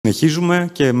Συνεχίζουμε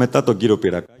και μετά τον κύριο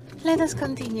Pierrakakis. Let us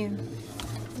continue.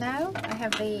 Now I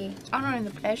have the honor and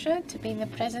the pleasure to be in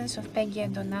the presence of Peggy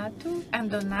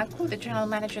Antonakou, the General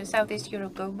Manager of Southeast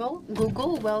Europe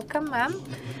Google. Welcome, ma'am.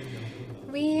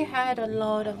 We had a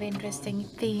lot of interesting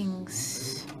things.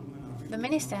 The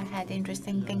minister had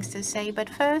interesting things to say, but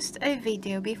first a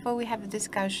video before we have a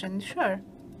discussion. Sure.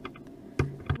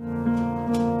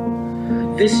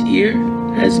 This year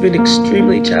has been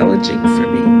extremely challenging for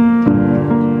me.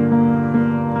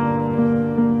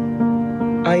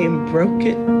 I am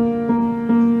broken,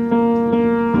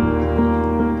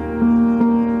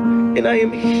 and I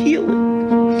am healing.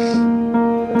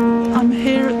 I'm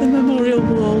here at the memorial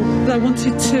wall, but I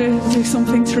wanted to do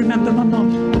something to remember my mum.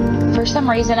 For some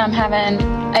reason, I'm having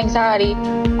anxiety.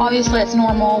 Obviously, it's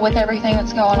normal with everything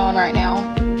that's going on right now.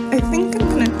 I think I'm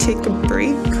going to take a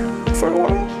break for a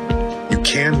while. You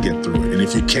can get through it, and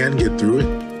if you can get through it,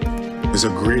 there's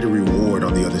a greater reward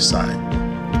on the other side.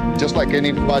 Just like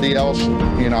anybody else,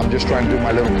 I'm just trying to do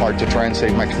my little part to try and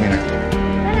save my community.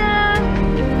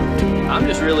 I'm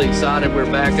just really excited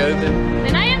we're back open.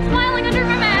 And I am smiling under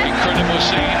my mask. Incredible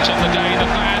scenes on the day the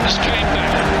fans came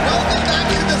back. Welcome back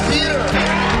to the theater.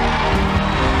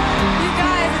 You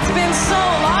guys, it's been so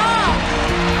long.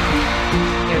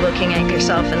 You're looking at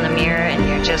yourself in the mirror and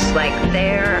you're just like,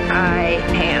 there I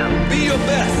am. Be your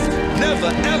best.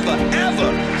 Never, ever, ever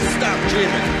stop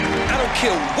dreaming. I don't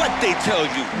care what they tell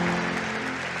you.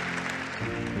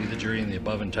 We, the jury, in the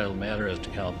above entitled matter as to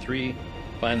count 3,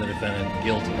 find the defendant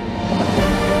guilty.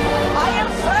 I am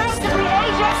first to the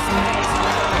ages.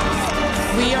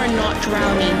 We are not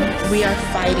drowning. We are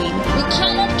fighting. We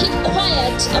cannot keep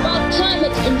quiet about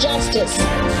climate injustice.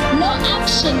 No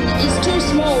action is too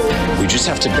small. We just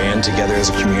have to band together as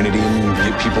a community and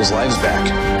get people's lives back.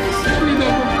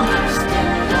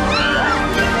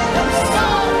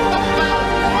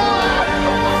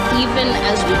 Even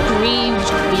as we grieved,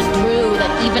 we grew,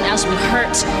 that even as we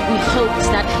hurt, we hoped,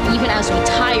 that even as we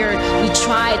tired, we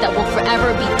tried, that we'll forever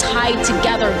be tied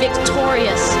together,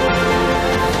 victorious.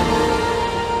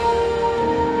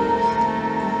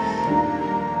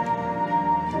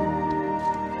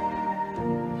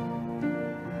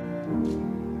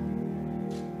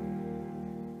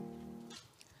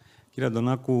 Κύριε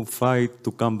Αντωνάκου, fight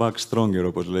to come back stronger,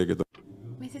 όπως λέει και το.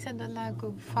 Mrs. Antonakou,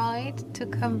 fight to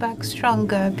come back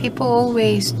stronger. People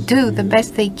always do the best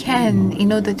they can in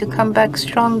order to come back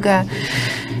stronger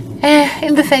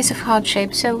in the face of hardship.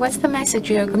 So what's the message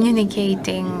you're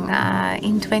communicating?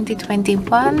 In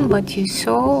 2021, what you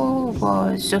saw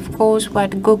was, of course, what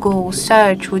Google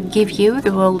search would give you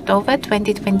the world over.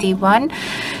 2021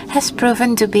 has proven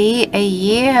to be a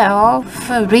year of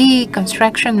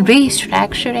reconstruction,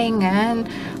 restructuring, and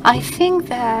I think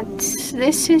that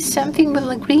this is something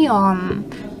we'll agree on.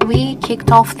 We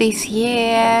kicked off this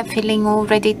year feeling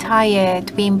already tired.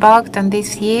 We embarked on this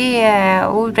year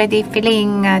already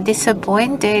feeling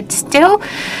disappointed, still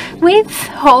with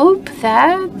hope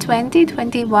that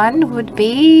 2021 would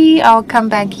be our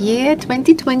comeback year.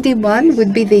 2021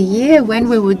 would be the year when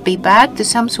we would be back to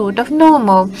some sort of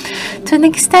normal. To an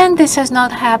extent, this has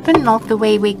not happened, not the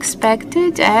way we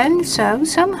expected, and so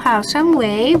somehow, some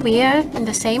way, we are in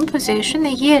the same position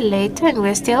a year later, and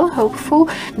we're still hopeful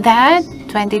that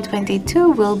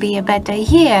 2022 will be a better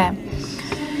year.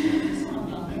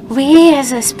 We as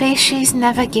a species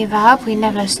never give up, we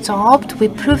never stopped, we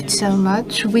proved so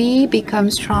much, we become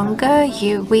stronger,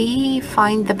 we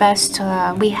find the best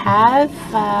we have.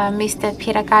 Mr.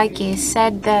 Pierrakakis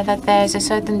said that there's a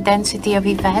certain density of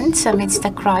events amidst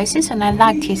the crisis, and I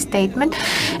liked his statement,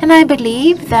 and I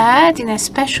believe that in a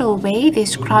special way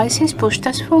this crisis pushed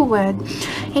us forward.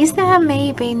 Is there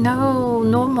maybe no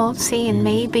normalcy and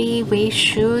maybe we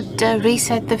should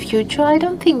reset the future? I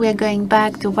don't think we're going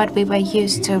back to what we were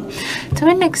used to. To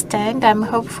an extent, I'm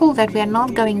hopeful that we are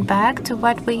not going back to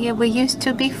what we were used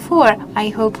to before. I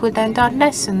hope we learned our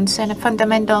lessons, and a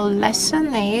fundamental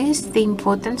lesson is the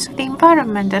importance of the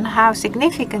environment and how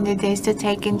significant it is to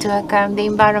take into account the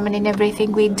environment in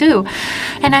everything we do.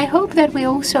 And I hope that we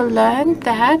also learned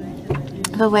that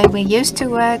the way we used to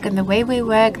work and the way we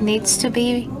work needs to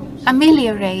be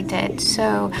ameliorated.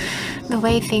 So the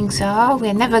way things are,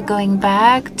 we're never going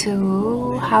back to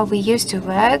how we used to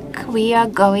work. We are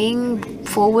going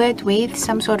forward with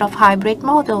some sort of hybrid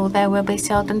model. There will be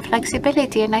certain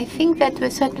flexibility, and I think that to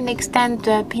a certain extent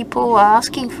people are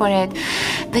asking for it.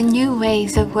 The new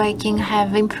ways of working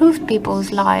have improved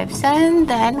people's lives, and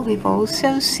then we've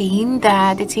also seen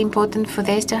that it's important for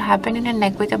this to happen in an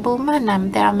equitable manner.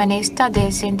 There are many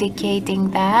studies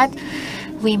indicating that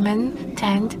women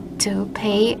tend to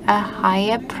pay a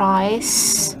higher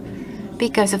price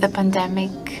because of the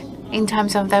pandemic. in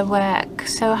terms of their work.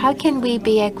 So how can we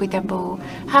be equitable?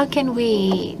 How can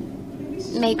we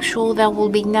make sure there will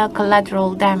be no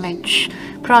collateral damage?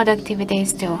 Productivity is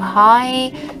still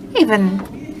high, even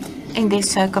in these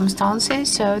circumstances,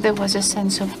 so there was a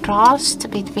sense of trust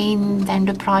between the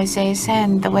enterprises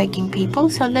and the working people,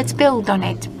 so let's build on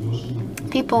it.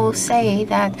 People say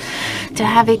that to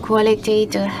have equality,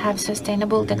 to have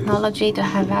sustainable technology, to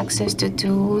have access to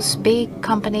tools, big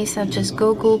companies such as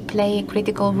Google play a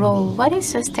critical role. What is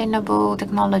sustainable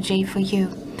technology for you?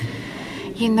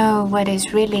 You know what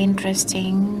is really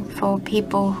interesting for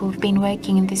people who've been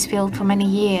working in this field for many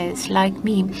years, like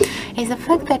me, is the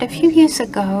fact that a few years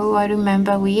ago, I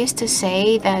remember we used to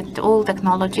say that all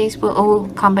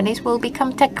companies will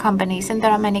become tech companies, and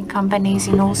there are many companies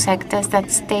in all sectors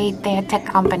that state they are tech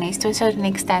companies to a certain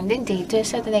extent, indeed, to a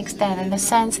certain extent, in the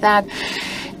sense that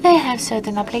they have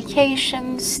certain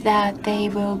applications that they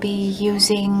will be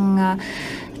using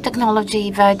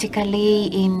technology vertically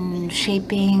in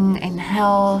shipping, in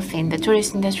health, in the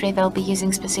tourist industry. They'll be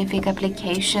using specific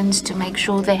applications to make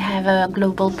sure they have a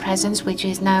global presence, which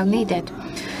is now needed.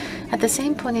 At the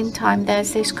same point in time,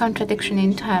 there's this contradiction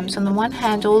in terms. On the one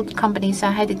hand, all companies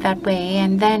are headed that way,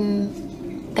 and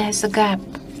then there's a gap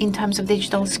in terms of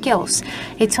digital skills.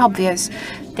 It's obvious.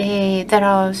 There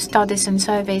are studies and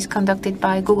surveys conducted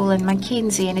by Google and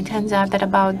McKinsey, and it turns out that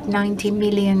about 90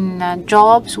 million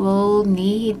jobs will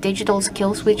need digital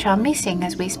skills which are missing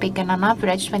as we speak, and on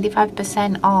average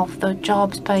 25% of the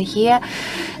jobs per year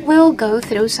will go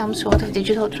through some sort of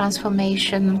digital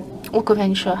transformation or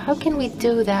convention. How can we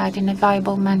do that in a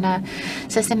viable manner?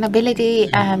 Sustainability,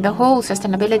 the whole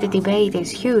sustainability debate is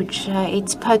huge.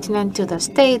 It's pertinent to the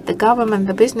state, the government,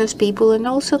 the business people, and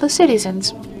also the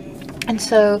citizens. And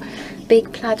so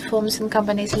big platforms and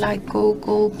companies like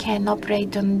Google can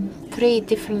operate on 3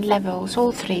 different levels,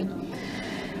 all 3.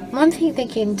 One thing they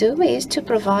can do is to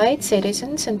provide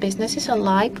citizens and businesses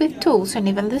alike with tools, and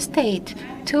even the state,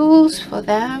 tools for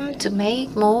them to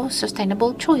make more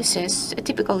sustainable choices. A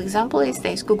typical example is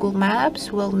this. Google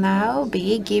Maps will now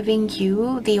be giving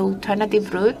you the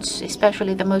alternative routes,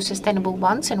 especially the most sustainable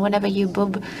ones, and whenever you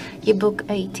book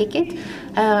a ticket,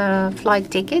 flight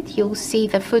ticket, you'll see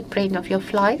the footprint of your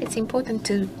flight. It's important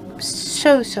to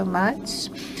show so much.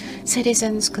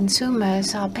 Citizens,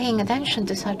 consumers are paying attention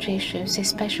to such issues,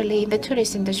 especially in the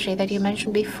tourist industry that you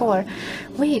mentioned before.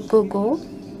 We, Google,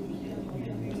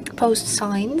 post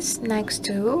signs next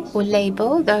to or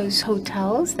label those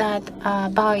hotels that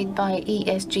abide by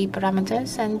ESG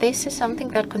parameters, and this is something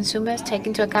that consumers take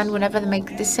into account whenever they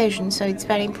make a decision. So it's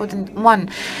very important,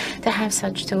 one, to have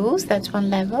such tools. That's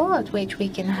one level at which we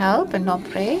can help and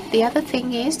operate. The other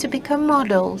thing is to become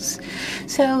models.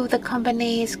 So the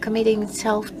company is committing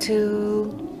itself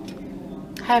to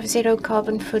have zero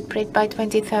carbon footprint by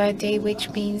 2030, which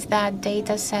means that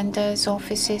data centers,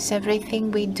 offices,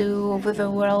 everything we do over the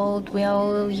world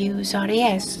will use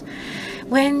RES.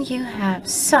 When you have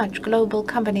such global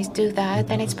companies do that,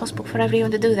 then it's possible for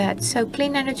everyone to do that. So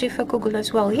clean energy for Google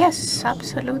as well. Yes,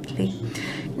 absolutely.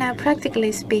 Now,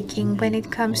 practically speaking, when it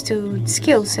comes to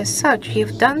skills as such,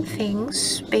 you've done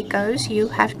things because you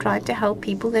have tried to help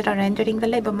people that are entering the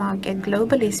labor market.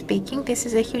 Globally speaking, this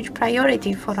is a huge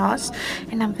priority for us,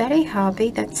 and I'm very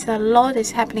happy that a lot is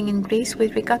happening in Greece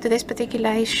with regard to this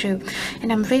particular issue.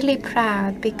 And I'm really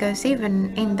proud because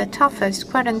even in the toughest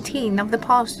quarantine of the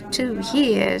past 2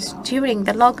 years, during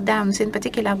the lockdowns in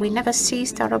particular, we never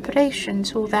ceased our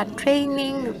operations. All that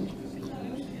training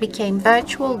became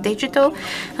virtual, digital.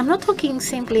 I'm not talking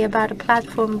simply about a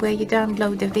platform where you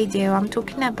download a video. I'm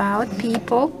talking about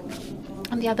people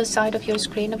on the other side of your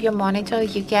screen, of your monitor.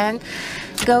 You can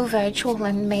go virtual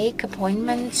and make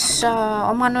appointments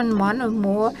one-on-one or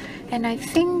more. And I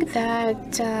think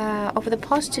that over the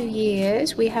past 2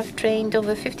 years, we have trained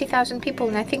over 50,000 people,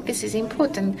 and I think this is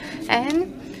important.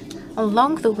 And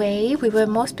along the way, we were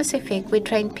more specific. We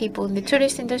trained people in the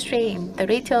tourist industry, in the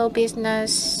retail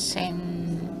business, and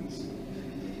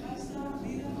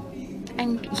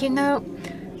you know,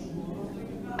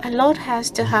 a lot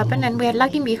has to happen, and we are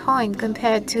lagging behind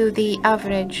compared to the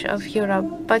average of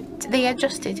Europe. But they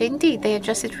adjusted, indeed, they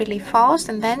adjusted really fast.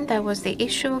 And then there was the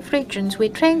issue of regions. We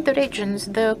trained the regions,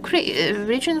 the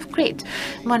region of Crete.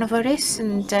 One of our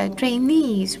recent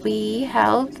trainees, we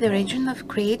helped the region of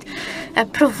Crete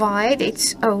provide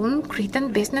its own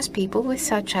Cretan business people with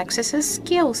such access as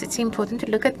skills. It's important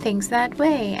to look at things that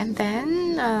way. And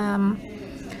then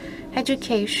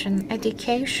Education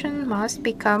must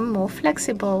become more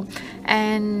flexible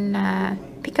and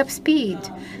pick up speed.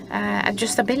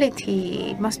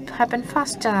 Adjustability must happen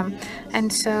faster.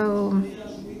 And so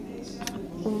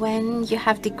when you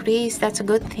have degrees, that's a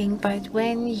good thing, but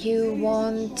when you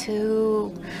want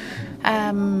to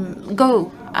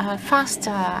go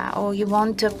faster or you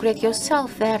want to upgrade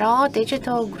yourself, there are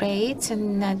digital grades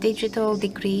and digital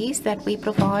degrees that we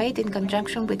provide in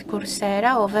conjunction with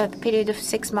Coursera. Over the period of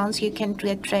 6 months, you can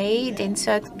get trained in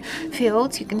certain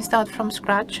fields. You can start from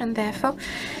scratch, and therefore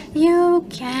you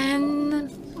can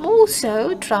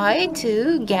also try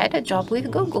to get a job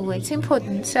with Google. It's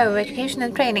important. So education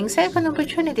and training, second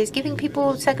opportunities, giving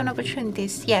people second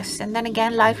opportunities, yes. And then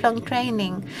again, lifelong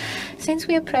training. Since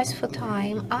we are pressed for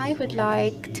time, I would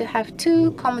like to have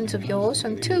 2 comments of yours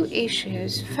on 2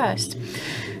 issues. First,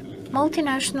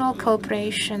 multinational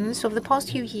corporations of the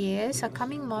past few years are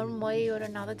coming more and way or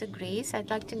another to Greece. I'd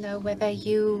like to know whether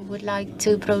you would like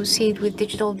to proceed with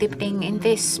digital deepening in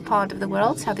this part of the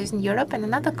world, Southeastern Europe. And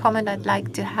another comment I'd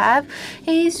like to have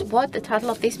is what the title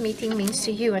of this meeting means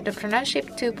to you.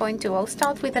 Entrepreneurship 2.2. I'll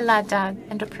start with the ladder.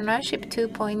 Entrepreneurship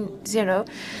 2.0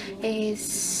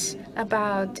 is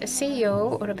about a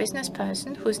CEO or a business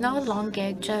person who's no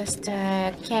longer just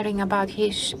caring about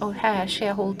his or her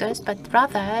shareholders, but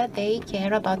rather they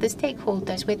care about the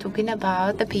stakeholders. We're talking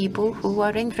about the people who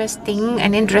are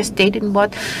interested in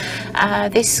what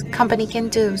this company can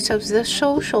do. So the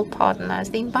social partners,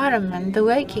 the environment, the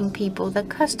working people, the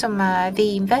customer,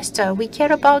 the investor, we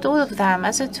care about all of them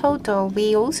as a total.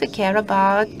 We also care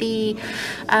about the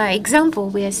example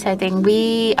we are setting.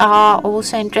 We are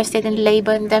also interested in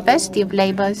labor and diversity of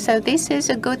labor. So this is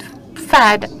a good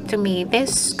fad to me.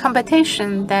 This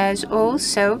competition, there's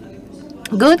also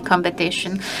good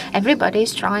competition. Everybody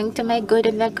is trying to make good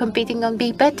and they're competing on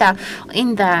be better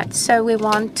in that. So we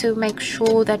want to make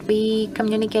sure that we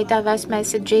communicate diverse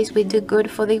messages. We do good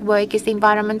for the workers, the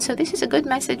environment. So this is a good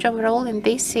message overall, and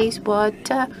this is what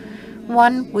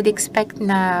one would expect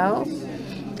now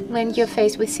when you're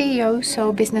faced with CEOs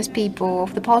or business people.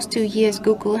 Of the past 2 years,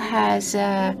 Google has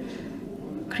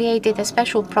created a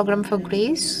special program for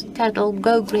Greece titled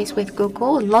Go Greece with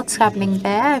Google. Lots happening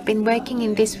there. I've been working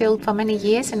in this field for many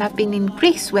years, and I've been in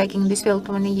Greece working in this field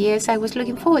for many years. I was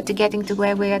looking forward to getting to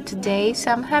where we are today,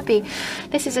 so I'm happy.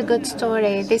 This is a good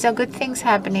story. These are good things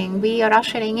happening. We are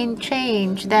ushering in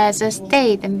change. There's a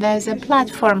state and there's a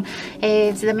platform.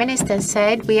 As the minister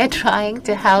said, we are trying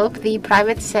to help the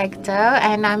private sector,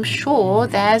 and I'm sure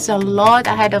there's a lot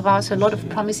ahead of us, a lot of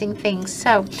promising things.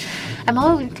 So a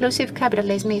more inclusive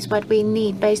capitalism is what we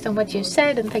need based on what you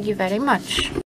said, and thank you very much.